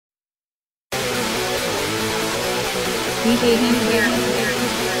ohGr.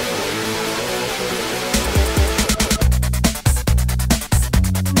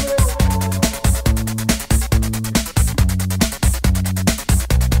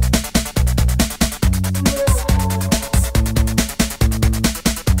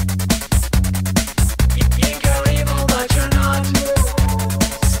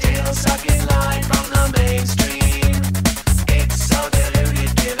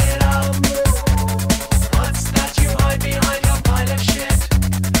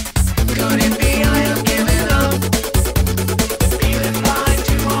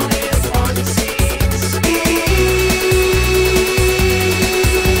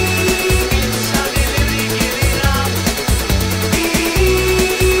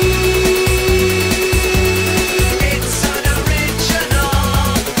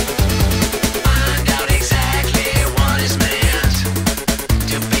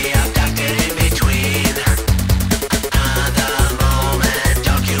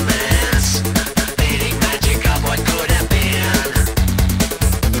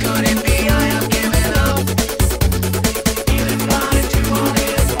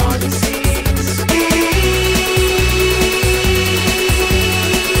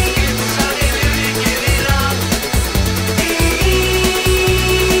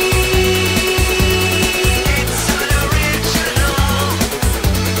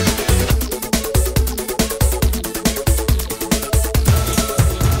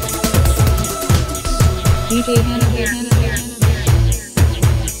 ohGr.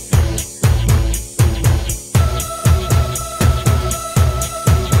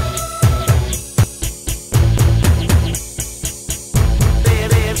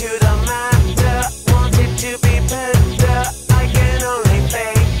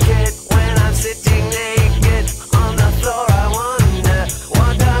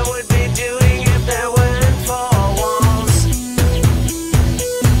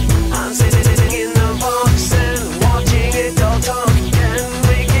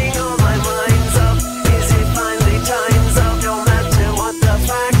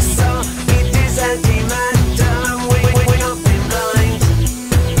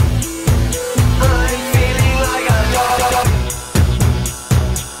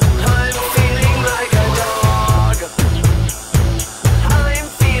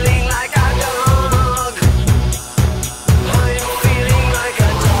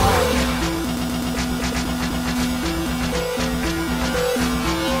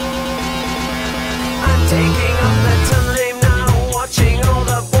 Taking up the time now, watching all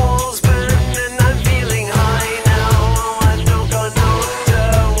the balls burn, and I'm feeling high now. I don't go no,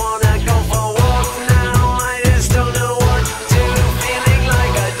 wanna go for a walk now. I just don't know what to do, feeling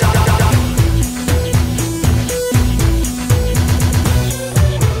like a dog. Feeling like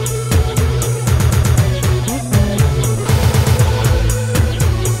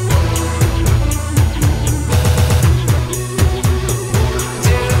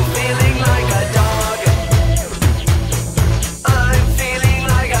a dog. I'm feeling like a dog. I'm feeling like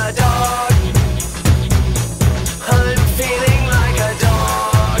a dog. I'm feeling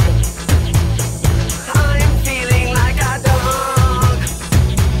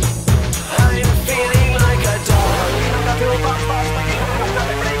a dog. I'm feeling like a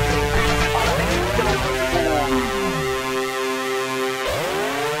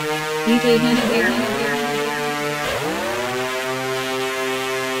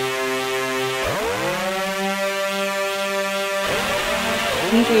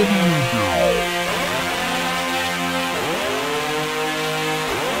ohGr.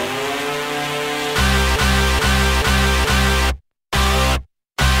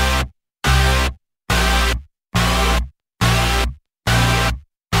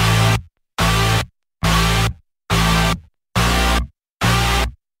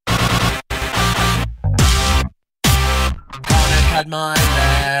 Cut my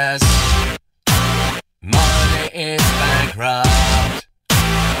less. Money is bankrupt.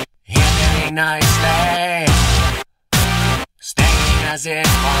 Hitting nicely, staying as it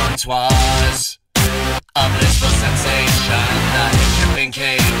once was. A blissful sensation, the head tripping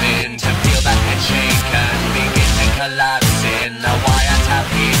cave in to feel the head shaken, begin to collapse in the wiretap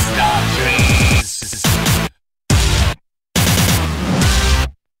east of dreams.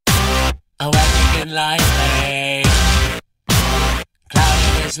 Awakening lightly,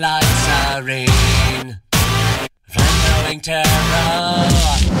 cloudy as light serene, flame-blowing terror.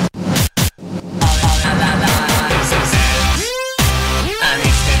 All our lives exist, and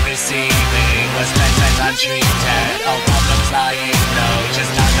instant receiving was left untreated. All problems lying low, just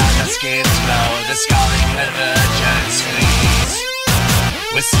like the skin's glow. The scarring convergence freeze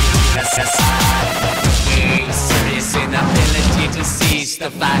with seriousness aside. A serious inability to seize the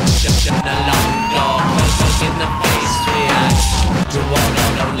faction. No longer look in the face, react to what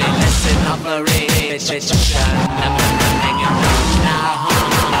not only lesson of a repetition. Now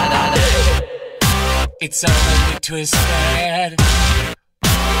it's only twisted,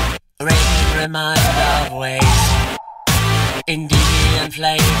 rain remind of ways, Indian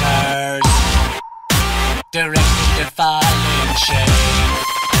flavors, directing defiling shade.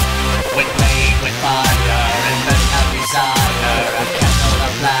 When played with fire and burnt out desire, a kettle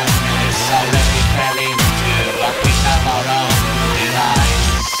of blackness already fell into a piece of our own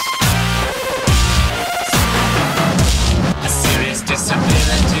device. A serious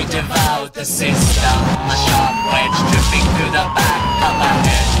disability devout the system, a sharp wedge dripping through the back of our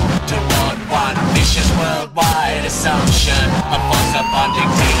head toward one vicious worldwide assumption, a force upon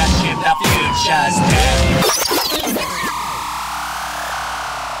dictatorship, the future's dead.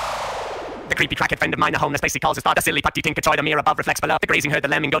 The creepy crackhead friend of mine, a homeless place he calls his thought. A silly putty tinker toy, the mirror above reflects below. The grazing herd, the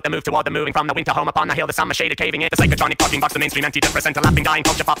lemming goat, the move toward the moving from the winter home upon the hill. The summer shaded caving in. The psychotronic talking box, the mainstream antidepressant, a laughing dying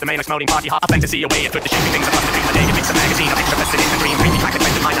culture pop, the main exploding party hop. A fantasy away, it put the shaping things across the dream. A day, it makes a magazine, a picture vested in a dream. Creepy crackhead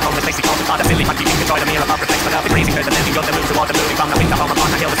friend of mine, a homeless place he calls his thought. A silly putty tinker toy, the mirror above reflects below. The grazing herd, the lemming goat, the move toward the moving from the winter home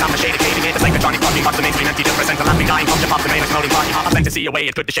upon the hill. The summer shaded caving in. The psychotronic talking box, the mainstream antidepressant, a laughing dying culture pop, the main exploding party hop. A fantasy away,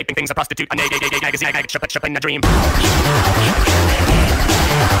 it put the shaping things a prostitute. A magazine, ship in a dream.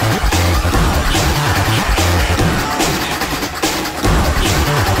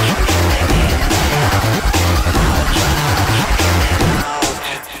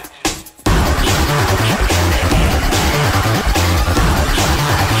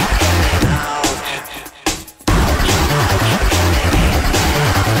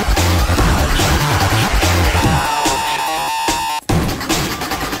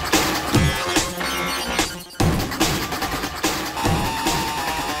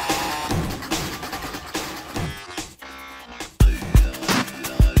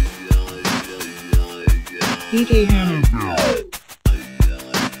 DJ Hannah.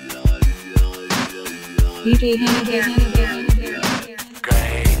 DJ Hannah.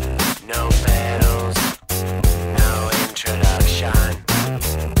 Great, no pedals, no introduction,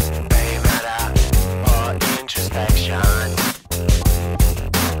 bay matter or introspection.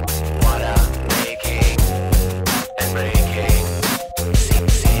 Water making and breaking,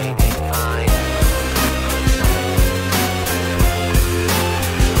 seeing fine.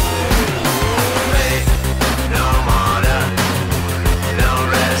 No order, no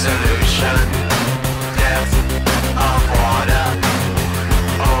resolution, depth of water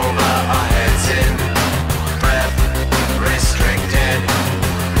over our heads in, breath restricted,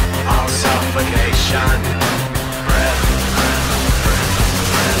 all suffocation, breath.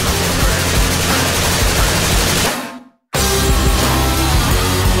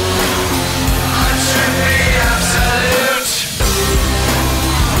 Should be absolute.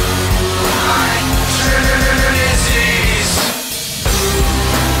 Disease.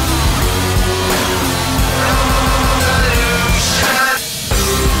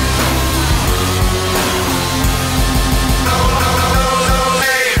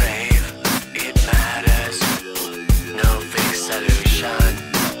 Crave, it matters. No fixed solution.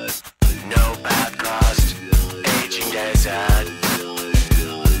 No path crossed. Aging desert.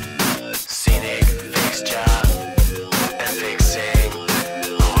 Scenic fixture and fixing.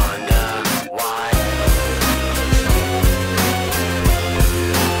 Wonder why.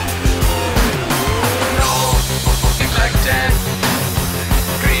 No neglected,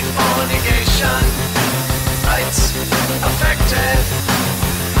 greed for negation, rights affected,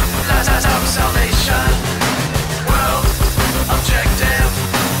 last of salvation, world objective,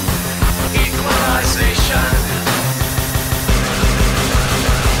 equalization.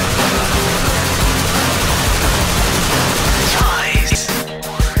 Ties.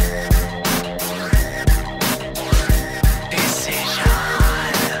 Decision.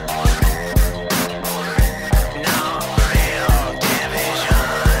 No real division.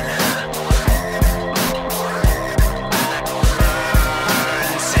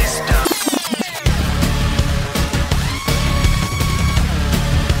 Backburn system.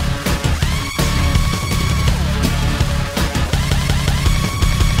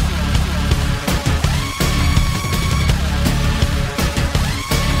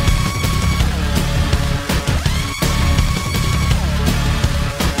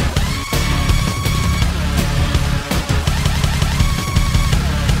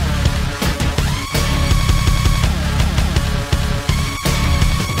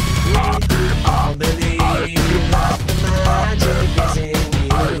 I'll believe that the magic is in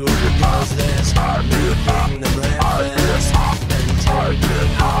you, because there's making the breakfast and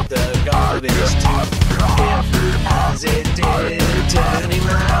taking out the garbage too.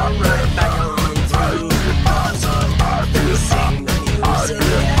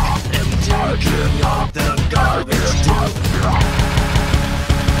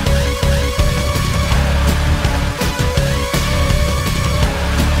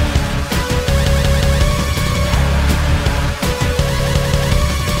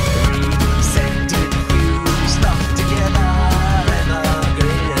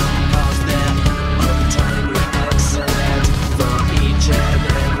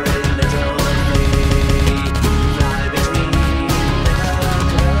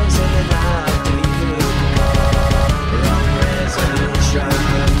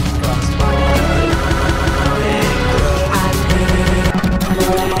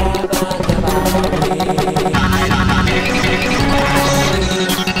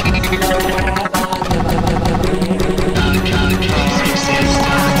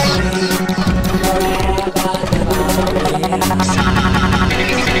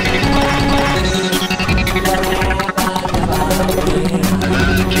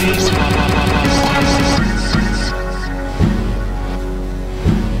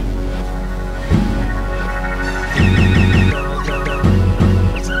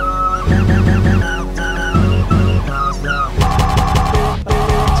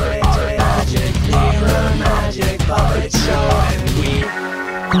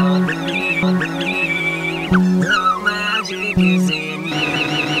 believe the magic is in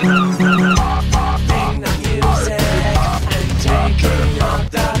you. Popping the music and taking up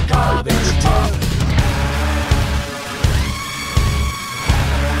the garbage too.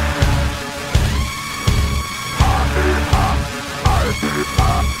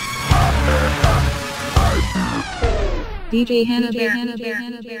 DJ Hannah Bear.